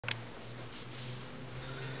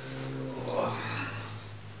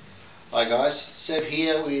Hi guys, Sev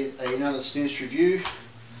here with another Snus review.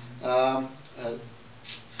 Um, uh,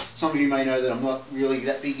 some of you may know that I'm not really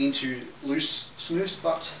that big into loose snus,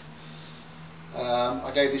 but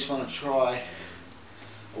I gave this one a try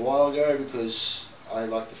a while ago because I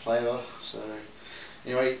like the flavour. So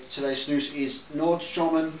anyway, today's snus is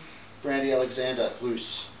Nordstrommen Brandy Alexander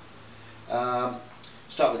loose.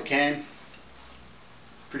 Start with the can.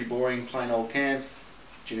 Pretty boring, plain old can,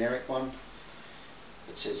 generic one.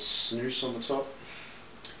 It says Snus on the top.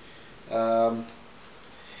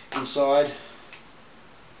 Inside,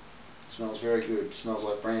 smells very good. It smells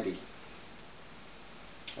like brandy.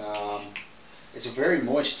 It's a very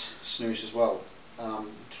moist snus as well.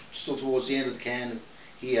 Still towards the end of the can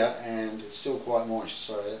here, and it's still quite moist,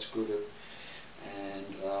 so that's good. And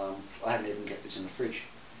I haven't even kept this in the fridge.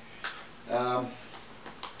 I'm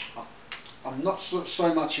not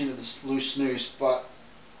so much into this loose snus, but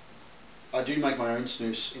I do make my own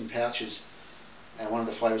snus in pouches, and one of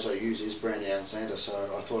the flavours I use is Brandy Alexander, so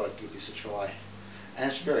I thought I'd give this a try. And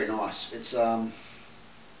it's very nice. It's sort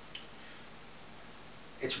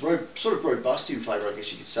of robust in flavour, I guess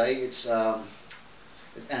you could say. It's and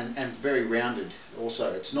very rounded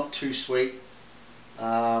also. It's not too sweet.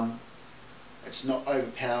 It's not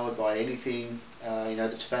overpowered by anything.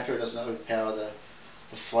 The tobacco doesn't overpower the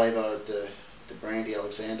flavour of the Brandy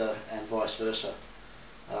Alexander, and vice versa.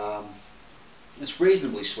 It's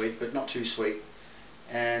reasonably sweet, but not too sweet,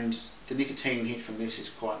 and the nicotine hit from this is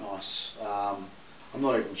quite nice. I'm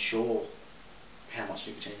not even sure how much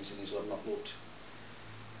nicotine is in this. I've not looked,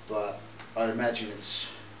 but I'd imagine it's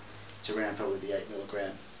around probably the 8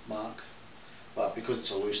 milligram mark. But because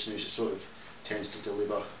it's a loose snus, it sort of tends to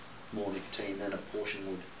deliver more nicotine than a portion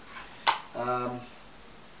would.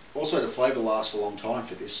 Also, the flavour lasts a long time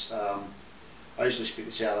for this. I usually spit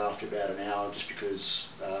this out after about an hour, just because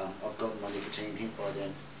I've gotten my nicotine hit by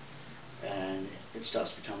then, and it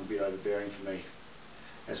starts to become a bit overbearing for me.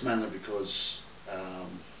 That's mainly because I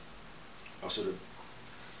sort of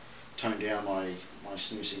toned down my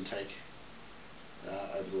snus intake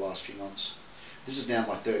over the last few months. This is now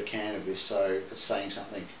my third can of this, so it's saying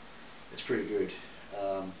something. It's pretty good.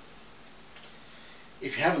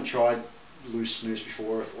 If you haven't tried loose snus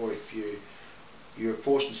before, or if you're a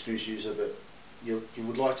portion snus user, but you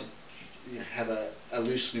would like to have a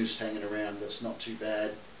loose snus hanging around that's not too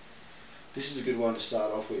bad, this is a good one to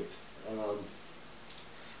start off with.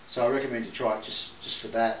 So I recommend you try it just for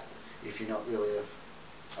that, if you're not really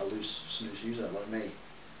a loose snus user like me.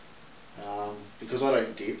 Because I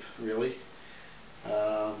don't dip really,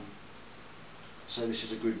 so this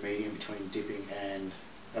is a good medium between dipping and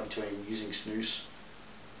between using snus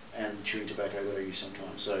and chewing tobacco that I use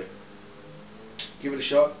sometimes. So give it a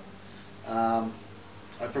shot.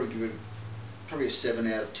 I'd probably give it a 7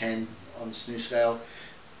 out of 10 on the snus scale.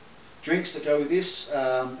 Drinks that go with this,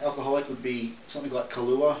 alcoholic would be something like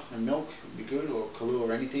Kahlua and milk would be good, or Kahlua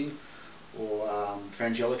or anything, or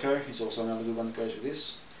Frangelico is also another good one that goes with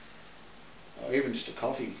this, or even just a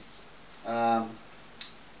coffee, and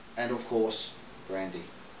of course brandy.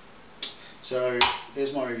 So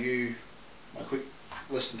there's my review, my quick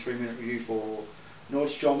less than 3 minute review for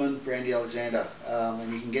Nordstrommen Brandy Alexander,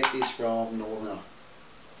 and you can get this from Northerner.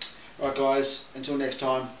 Right guys, until next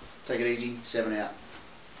time, take it easy, 7 out.